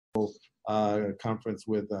conference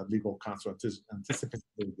with legal counsel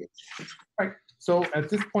anticipated. All right, so at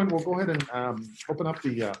this point, we'll go ahead and open up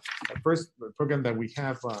the first program that we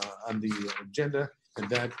have on the agenda, and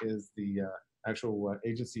that is the actual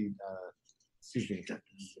agency, excuse me.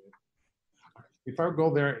 Before I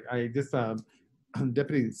go there, I just,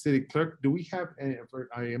 Deputy City Clerk, do we have,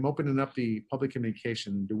 I am opening up the public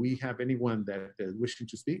communication. Do we have anyone that is wishing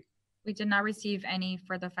to speak? We did not receive any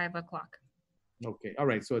for the 5 o'clock. Okay, all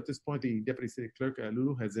right. So at this point, the Deputy City Clerk,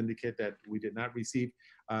 Lulu, has indicated that we did not receive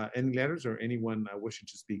any letters or anyone wishing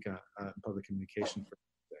to speak on public communication for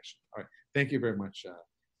the session. All right, thank you very much,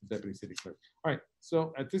 Deputy City Clerk. All right,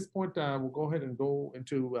 so at this point, we'll go ahead and go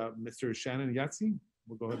into Mr. Shannon Yatsi.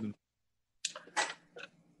 We'll go ahead and.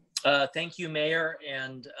 Thank you, Mayor.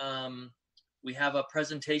 And we have a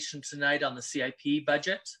presentation tonight on the CIP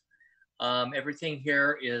budget. Everything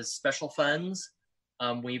here is special funds.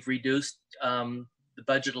 We've reduced the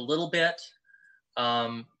budget a little bit,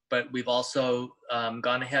 but we've also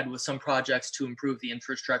gone ahead with some projects to improve the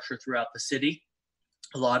infrastructure throughout the city.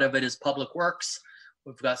 A lot of it is public works.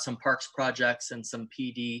 We've got some parks projects and some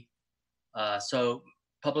PD. So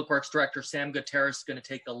Public Works Director Sam Gutierrez is going to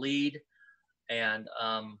take the lead, and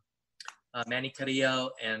Manny Carrillo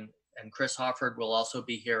and Chris Hofford will also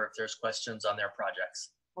be here if there's questions on their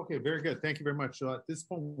projects. Okay, very good. Thank you very much. So at this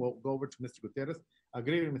point, we'll go over to Mr. Gutierrez. Good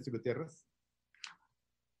evening, Mr. Gutierrez.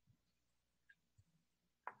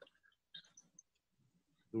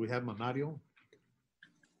 Do we have Manario?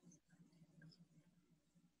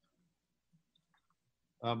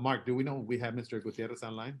 Mark, do we know we have Mr. Gutierrez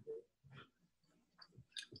online?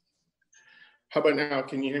 How about now?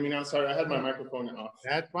 Can you hear me now? Sorry, I had my microphone off.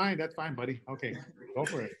 That's fine, buddy. Okay, go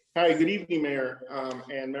for it. Hi, good evening, Mayor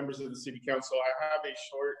and members of the City Council. I have a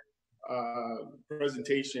short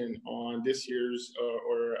presentation on this year's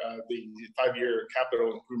the 5-year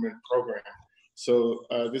capital improvement program. So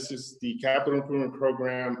this is the capital improvement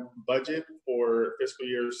program budget for fiscal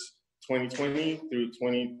years 2020 through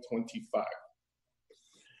 2025.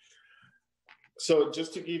 So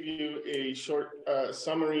just to give you a short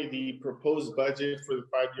summary, the proposed budget for the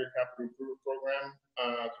 5-year capital improvement program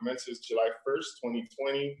commences July 1st,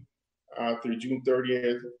 2020 through June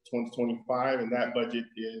 30th, 2025, and that budget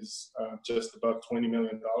is just above $20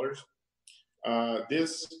 million.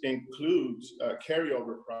 This includes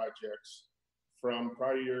carryover projects from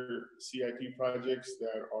prior year CIP projects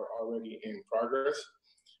that are already in progress.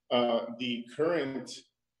 The current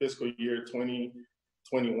fiscal year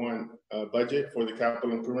 2021 budget for the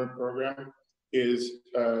capital improvement program is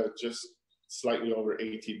just slightly over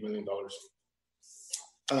 $18 million.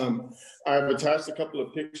 I've attached a couple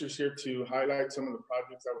of pictures here to highlight some of the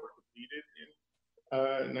projects that were completed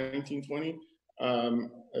in 1920.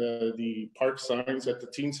 The park signs at the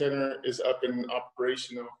teen center is up and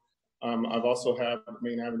operational. I've also had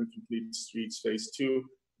Main Avenue Complete Streets Phase 2.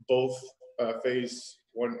 Both Phase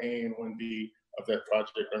 1A and 1B of that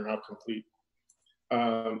project are now complete.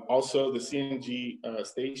 Also, the CNG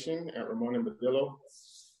station at Ramon and Badillo,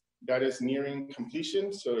 that is nearing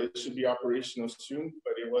completion, so it should be operational soon.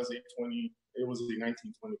 But it was a 1920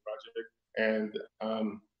 project, and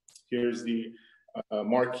here's the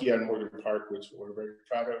marquee at Morgan Park, which we're very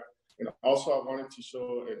proud of. And also, I wanted to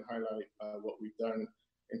show and highlight what we've done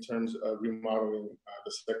in terms of remodeling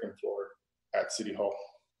the second floor at City Hall.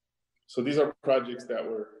 So these are projects that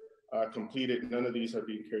were completed. None of these are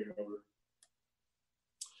being carried over.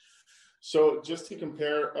 So just to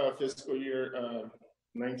compare fiscal year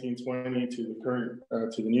 1920 to the current,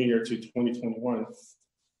 to the new year, to 2021,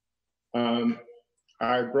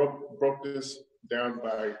 I broke this down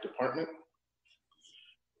by department.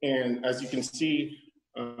 And as you can see,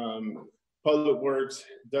 Public Works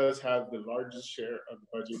does have the largest share of the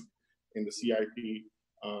budget in the CIP.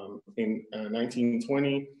 In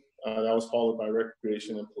 1920, that was followed by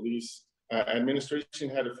Recreation and Police. Administration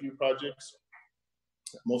had a few projects.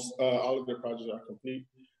 All of their projects are complete.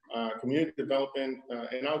 Community Development,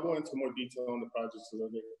 and I'll go into more detail on the projects a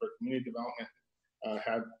little bit, but Community Development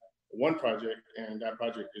had one project, and that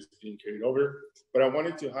project is being carried over. But I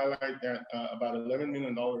wanted to highlight that about $11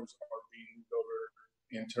 million are being moved over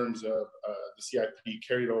in terms of the CIP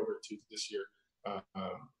carried over to this year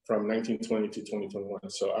from 1920 to 2021.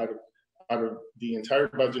 So out of the entire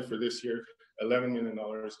budget for this year, $11 million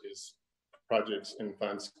is projects and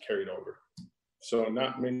funds carried over. So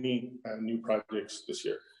not many new projects this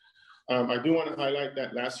year. I do want to highlight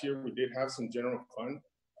that last year we did have some general fund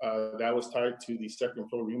that was tied to the second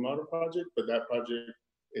floor remodel project, but that project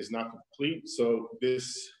is not complete. So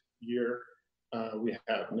this year we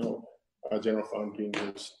have no general fund being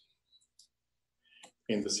used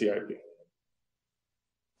in the CIP.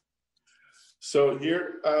 So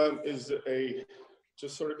here is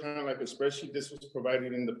just sort of kind of like a spreadsheet. This was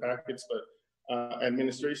provided in the packets, but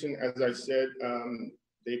administration, as I said,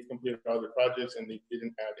 they've completed all the projects and they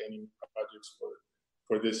didn't add any projects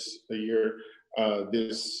for this year.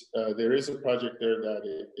 There is a project there that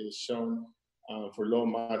is shown for low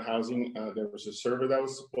mod housing. There was a server that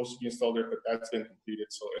was supposed to be installed there, but that's been completed,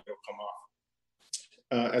 so it'll come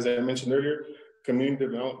off. As I mentioned earlier, community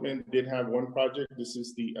development did have one project. This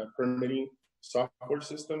is the permitting software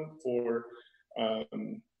system for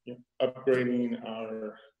upgrading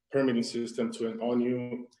our permitting system to an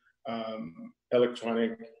all-new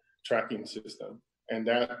electronic tracking system. And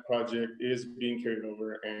that project is being carried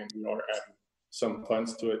over, and we are adding some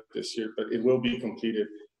funds to it this year, but it will be completed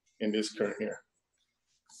in this current year.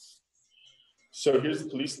 So here's the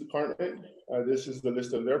police department. This is the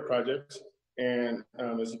list of their projects. And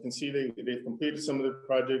as you can see, they've completed some of the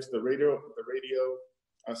projects. The radio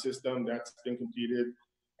system, that's been completed.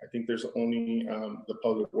 I think there's only the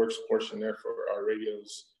public works portion there for our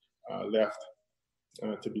radios left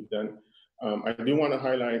to be done. I do want to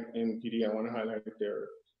highlight in PD, I want to highlight their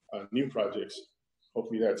new projects.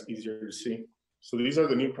 Hopefully that's easier to see. So these are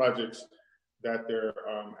the new projects that they're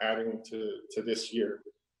adding to this year.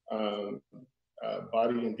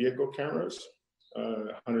 Body and vehicle cameras,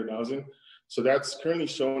 100,000. So that's currently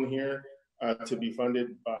shown here to be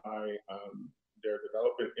funded by their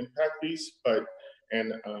development impact fees,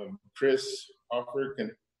 and Chris Hofford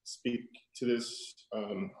can speak to this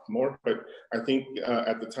more, but I think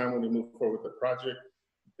at the time when we move forward with the project,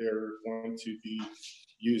 they're going to be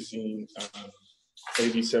using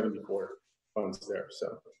AB 74 funds there.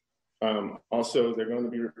 So also they're going to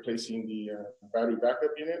be replacing the battery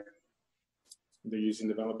backup unit. They're using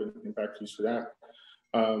development impact fees for that.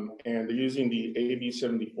 And they're using the AB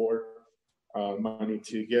 74 money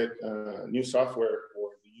to get new software for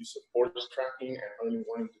the use of force tracking and early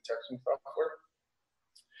warning detection software.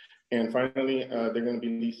 And finally, they're going to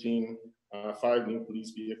be leasing 5 new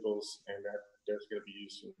police vehicles, and that's going to be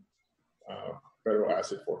using federal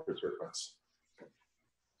asset forfeiture funds.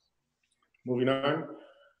 Moving on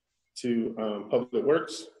to public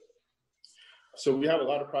works. So we have a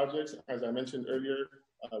lot of projects. As I mentioned earlier,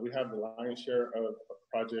 we have the lion's share of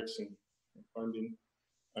projects and funding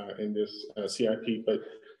in this CIP, but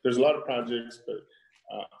there's a lot of projects. But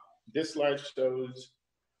this slide shows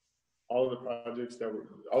all of the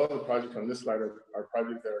projects on this slide are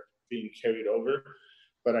projects that are being carried over.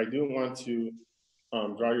 But I do want to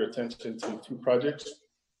draw your attention to 2 projects.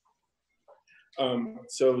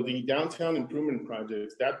 So the downtown improvement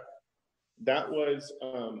projects, that was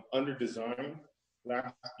under design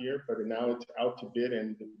last year, but now it's out to bid,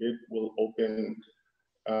 and the bid will open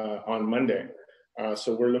on Monday.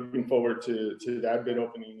 So we're looking forward to that bid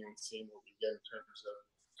opening and seeing what we get in terms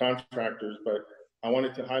of contractors. But I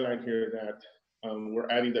wanted to highlight here that we're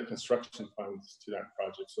adding the construction funds to that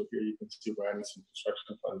project. So here you can see we're adding some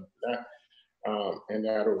construction funds to that, and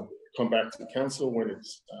that'll come back to the council when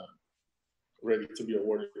it's ready to be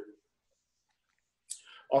awarded.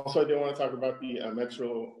 Also, I did want to talk about the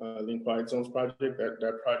Metro Link Wide Zones project.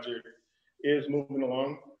 That project is moving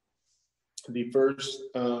along. The first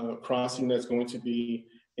crossing that's going to be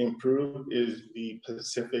improved is the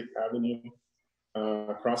Pacific Avenue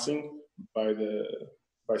crossing by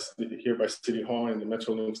City Hall and the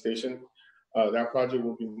Metro Link station. That project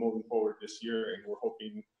will be moving forward this year, and we're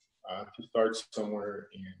hoping to start somewhere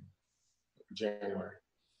in January.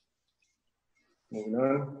 Moving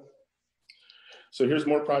on. So here's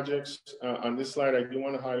more projects. On this slide, I do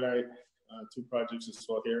want to highlight 2 projects as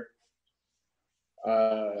well here.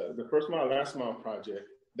 The first mile, last mile project.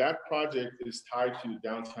 That project is tied to the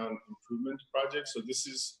downtown improvement project. So this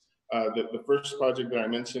is the first project that I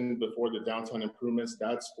mentioned before, the downtown improvements.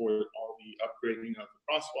 That's for all the upgrading of the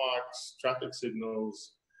crosswalks, traffic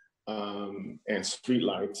signals, and street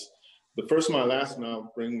lights. The first mile, last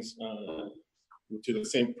mile brings to the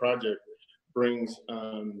same project, brings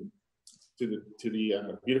to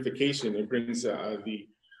the beautification. It brings the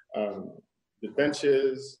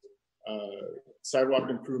benches, sidewalk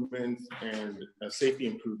improvements, and safety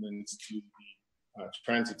improvements to the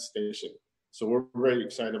transit station. So we're very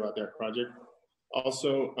excited about that project.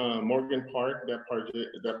 Also, Morgan Park, that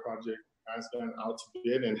project has gone out to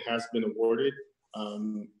bid and has been awarded,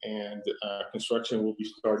 and construction will be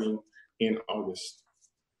starting in August.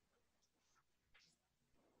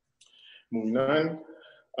 Moving on.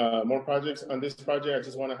 More projects. On this project, I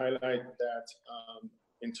just want to highlight that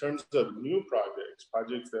in terms of new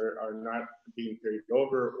projects that are not being carried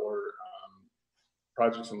over, or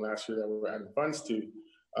projects from last year that we're adding funds to,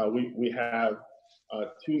 we have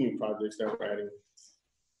 2 new projects that we're adding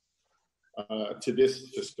to this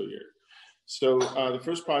fiscal year. So the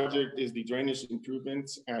first project is the drainage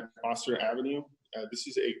improvements at Foster Avenue. This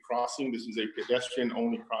is a crossing. This is a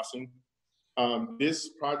pedestrian-only crossing. This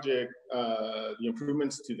project, the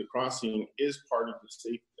improvements to the crossing, is part of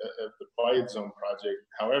the quiet zone project.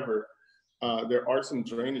 However, there are some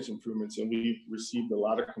drainage improvements, and we've received a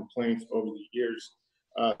lot of complaints over the years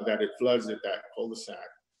that it floods at that cul-de-sac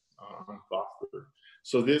on Foster.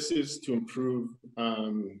 So this is to improve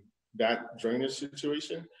that drainage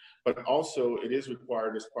situation, but also it is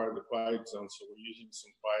required as part of the quiet zone. So we're using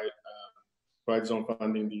some quiet zone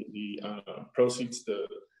funding, the proceeds, the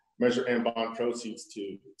Measure M bond proceeds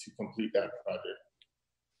to complete that project.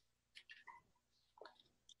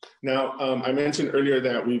 Now, I mentioned earlier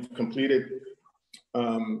that we've completed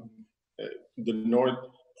the north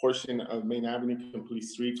portion of Main Avenue, complete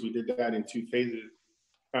streets. We did that in 2 phases.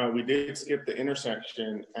 We did skip the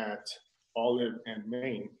intersection at Olive and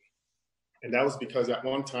Main. And that was because at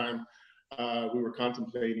one time we were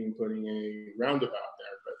contemplating putting a roundabout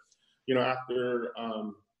there. But, you know, after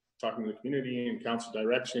talking to the community and council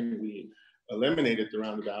direction, we eliminated the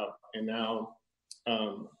roundabout. And now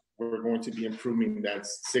we're going to be improving that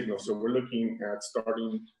signal. So we're looking at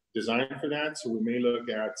starting design for that. So we may look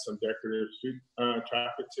at some decorative street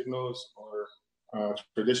traffic signals or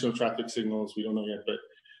traditional traffic signals. We don't know yet, but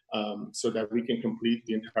so that we can complete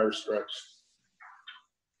the entire stretch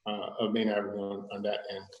of Main Avenue on that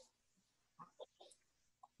end.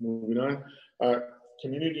 Moving on,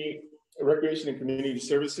 community recreation and community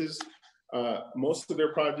services. Most of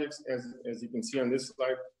their projects, as you can see on this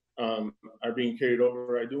slide, are being carried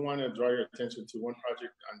over. I do want to draw your attention to one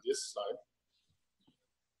project on this slide.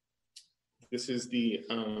 This is the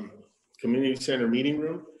community center meeting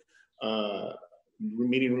room.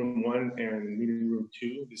 Meeting room 1 and meeting room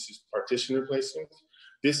 2. This is partition replacement.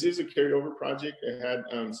 This is a carryover project. It had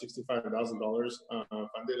 $65,000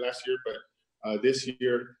 funded last year, but this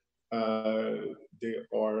year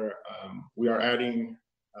we are adding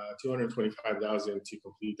 $225,000 to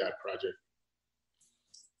complete that project.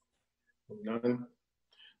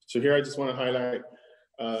 So here I just want to highlight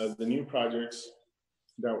the new projects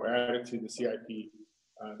that were added to the CIP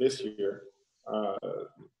this year.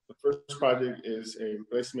 The first project is a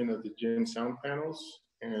replacement of the gym sound panels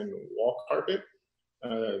and wall carpet.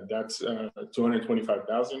 That's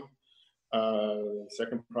 $225,000.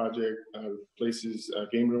 Second project replaces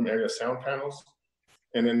game room area sound panels.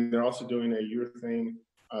 And then they're also doing a urethane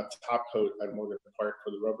top coat at Morgan Park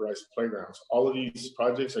for the rubberized playgrounds. All of these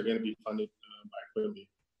projects are going to be funded by Quimby.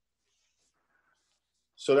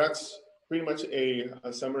 So that's pretty much a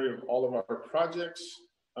summary of all of our projects.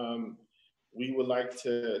 We would like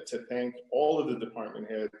to thank all of the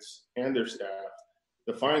department heads and their staff,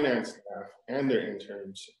 the finance staff and their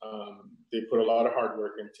interns. They put a lot of hard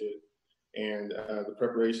work into it, and the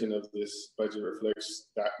preparation of this budget reflects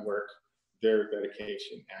that work, their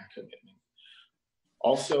dedication and commitment.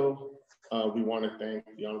 Also, we want to thank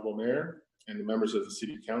the Honorable Mayor and the members of the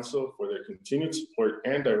City Council for their continued support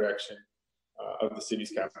and direction of the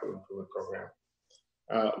city's capital improvement program.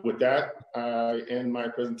 With that, I end my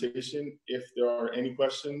presentation. If there are any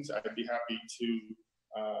questions, I'd be happy to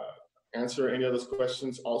answer any of those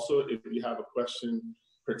questions. Also, if you have a question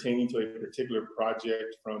pertaining to a particular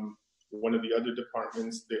project from one of the other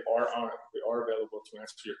departments, they are available to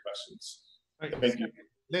answer your questions. Thank you.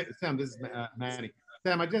 Sam, this is Manny.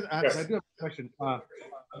 Sam, I do have a question.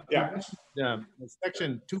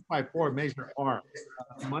 Section 254, Measure R,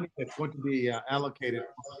 money that's going to be allocated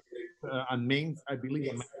on Main, I believe,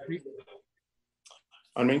 on Main Street.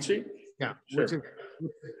 On Main Street? Yeah, sure.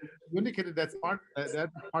 You indicated that's part of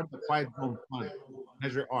the quiet zone fund,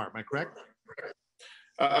 Measure R. Am I correct?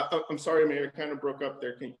 I'm sorry, Mayor, it kind of broke up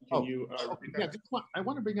there. Can you repeat that? Yeah, I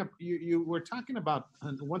want to bring up, you were talking about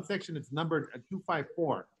one section, it's numbered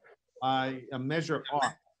 254, a Measure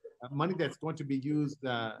R, money that's going to be used,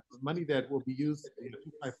 money that will be used in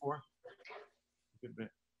 254.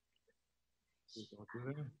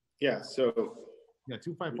 Yeah, so. Yeah,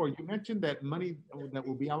 254. You mentioned that money that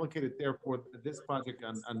will be allocated there for this project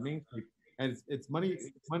on Main Street, and it's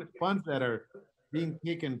funds that are being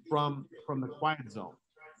taken from the quiet zone.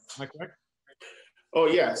 Am I correct? Oh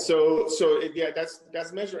yeah, so yeah,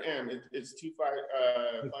 that's Measure M. It's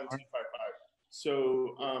Fund 255.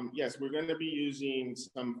 So yes, we're going to be using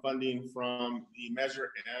some funding from the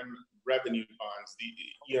Measure M revenue bonds.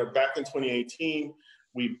 Back in 2018,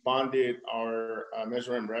 we bonded our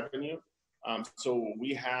Measure M revenue. So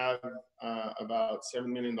we have about $7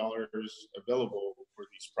 million available for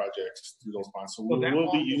these projects through those bonds. So we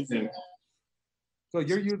will be using. So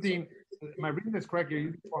you're using, am I reading this correct? You're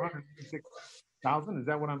using 456 thousand. Is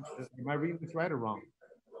that what am I reading this right or wrong?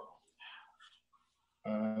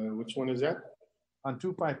 Which one is that? On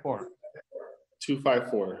 254.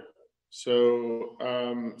 254. So,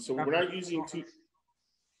 so we're not using two.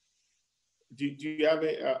 Do you have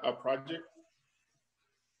a project?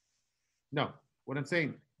 No, what I'm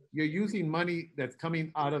saying, you're using money that's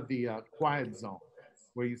coming out of the quiet zone,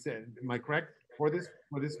 where you said, am I correct for this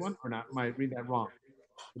one or not? Am I reading that wrong?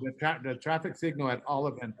 The traffic signal at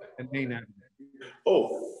Olive and Main Avenue.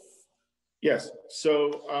 Oh, yes.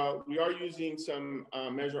 So we are using some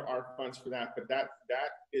Measure R funds for that, but that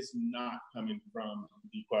is not coming from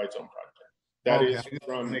the quiet zone project. That is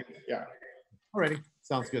from, yeah. Alrighty,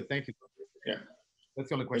 sounds good. Thank you. Yeah. That's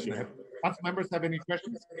the only question I have. Council members have any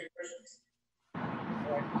questions? Mayor,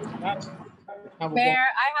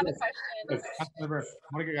 I have a question. Councilmember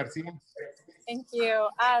Monica Garcia. Thank you.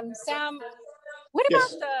 Sam, what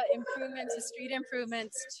Yes. about the improvements, the street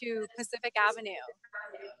improvements to Pacific Avenue?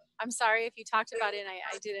 I'm sorry if you talked about it and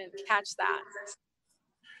I didn't catch that.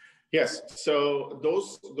 Yes, so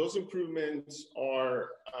those improvements are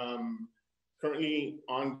currently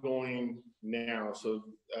ongoing now. So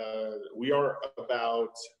we are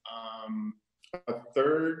about a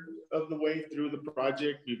third of the way through the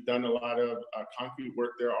project. We've done a lot of concrete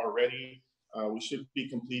work there already. We should be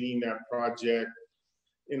completing that project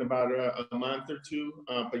in about a month or two.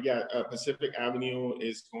 But yeah, Pacific Avenue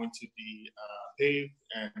is going to be paved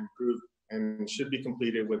and improved and should be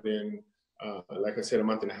completed within, like I said, a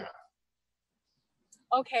month and a half.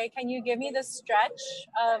 Okay, can you give me the stretch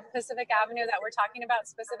of Pacific Avenue that we're talking about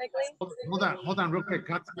specifically? Hold on real quick.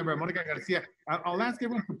 Councilmember Monica Garcia. I'll ask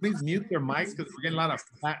everyone to please mute their mics because we're getting a lot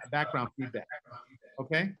of background feedback.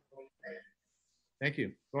 Okay? Thank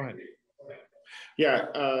you. Go ahead.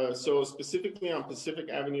 Yeah, so specifically on Pacific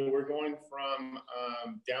Avenue, we're going from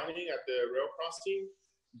Downing at the rail crossing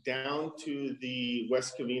down to the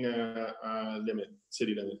West Covina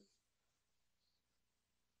city limit.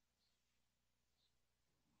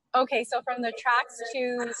 Okay, so from the tracks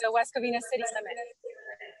to the West Covina city limit.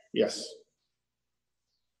 Yes.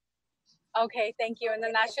 Okay, thank you. And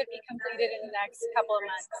then that should be completed in the next couple of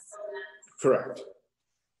months. Correct.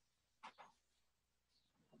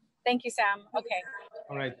 Thank you, Sam. Okay.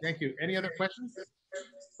 All right, thank you. Any other questions?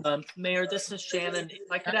 Mayor, this is Shannon.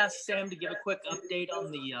 If I could ask Sam to give a quick update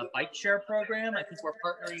on the bike share program. I think we're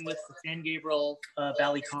partnering with the San Gabriel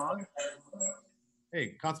Valley COG.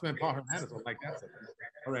 Hey, Councilman Paul Hernandez will like that.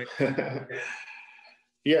 All right.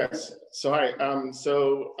 Yes. So hi.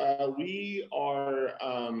 We are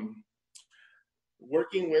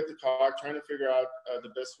working with the COG, trying to figure out the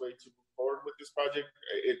best way to move forward with this project.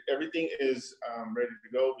 Everything is ready to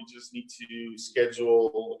go. We just need to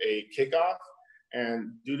schedule a kickoff.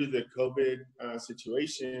 And due to the COVID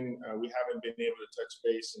situation, we haven't been able to touch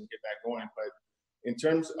base and get that going. But in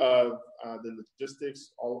terms of the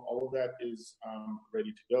logistics, all of that is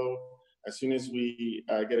ready to go. As soon as we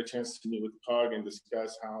get a chance to meet with the COG and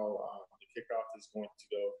discuss how the kickoff is going to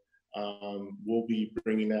go, we'll be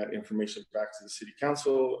bringing that information back to the City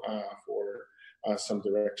Council for some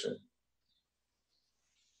direction.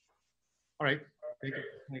 All right. Thank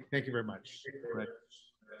you. Thank you very much. Right.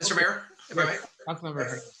 Mr. Mayor, if I may. Councilmember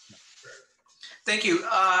Hernandez. Thank you.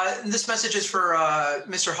 This message is for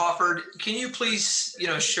Mr. Hofford. Can you please,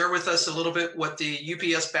 share with us a little bit what the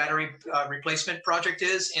UPS battery replacement project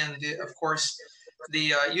is, and of course,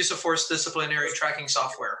 the use of force disciplinary tracking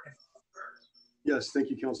software? Yes, thank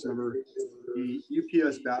you, Councilmember. The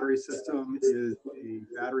UPS battery system is a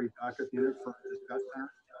battery backup unit for the dispatch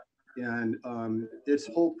center, and its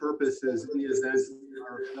whole purpose is in the event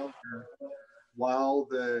of power failure, while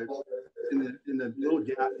in the little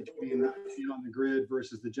gap between being on the grid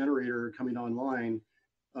versus the generator coming online,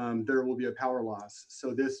 there will be a power loss.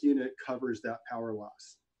 So this unit covers that power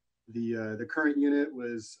loss. The current unit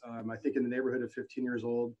was, I think, in the neighborhood of 15 years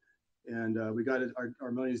old, and we got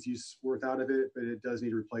our money's use worth out of it, but it does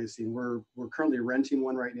need replacing. We're currently renting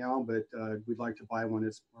one right now, but we'd like to buy one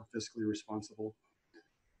that's more fiscally responsible.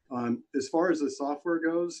 As far as the software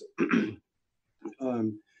goes,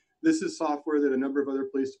 this is software that a number of other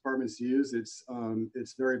police departments use. It's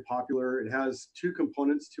very popular. It has two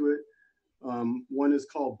components to it. One is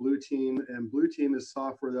called Blue Team, and Blue Team is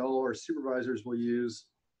software that all our supervisors will use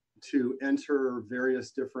to enter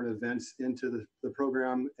various different events into the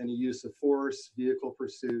program, any use of force, vehicle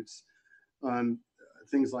pursuits,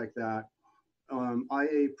 things like that.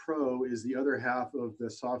 IA Pro is the other half of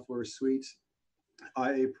the software suite.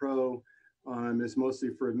 IA Pro is mostly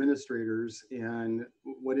for administrators, and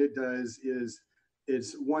what it does is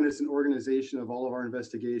it's an organization of all of our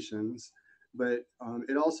investigations, but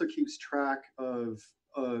it also keeps track of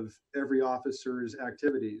of every officer's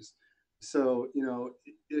activities. So, you know,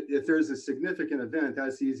 if there's a significant event,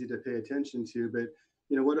 that's easy to pay attention to. But,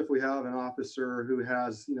 you know, what if we have an officer who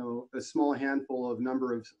has, you know, a small handful of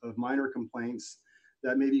number of minor complaints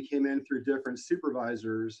that maybe came in through different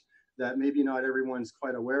supervisors that maybe not everyone's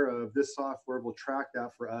quite aware of? This software will track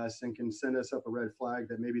that for us and can send us up a red flag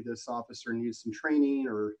that maybe this officer needs some training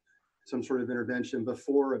or some sort of intervention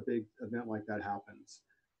before a big event like that happens.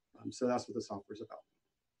 So that's what the software is about.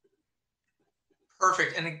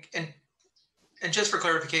 Perfect. And just for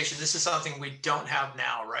clarification, this is something we don't have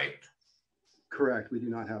now, right? Correct. We do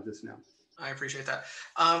not have this now. I appreciate that.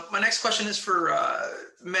 My next question is for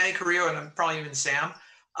Manny Carrillo and probably even Sam.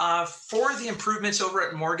 For the improvements over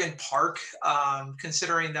at Morgan Park,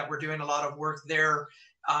 considering that we're doing a lot of work there,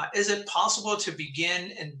 is it possible to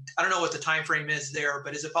begin, and I don't know what the time frame is there,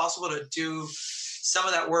 but is it possible to do some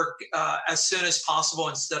of that work as soon as possible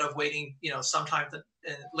instead of waiting, you know, sometime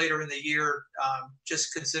later in the year,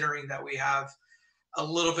 just considering that we have a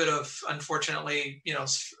little bit of, unfortunately, you know,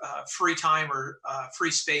 free time or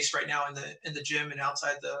free space right now in the gym and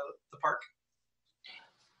outside the park?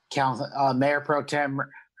 Mayor Pro Tem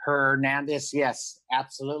Hernandez, yes,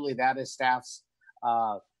 absolutely. That is staff's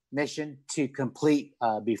mission to complete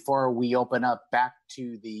before we open up back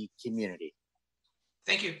to the community.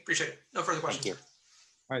 Thank you. Appreciate it. No further questions. Thank you.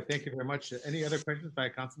 All right, thank you very much. Any other questions by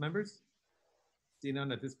council members? See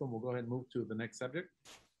none at this point, we'll go ahead and move to the next subject.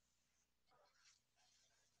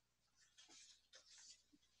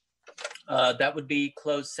 That would be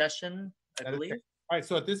closed session, I believe. All right,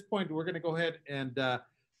 so at this point, we're going to go ahead and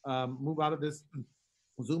move out of this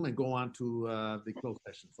Zoom and go on to the closed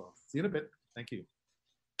session. So see you in a bit. Thank you.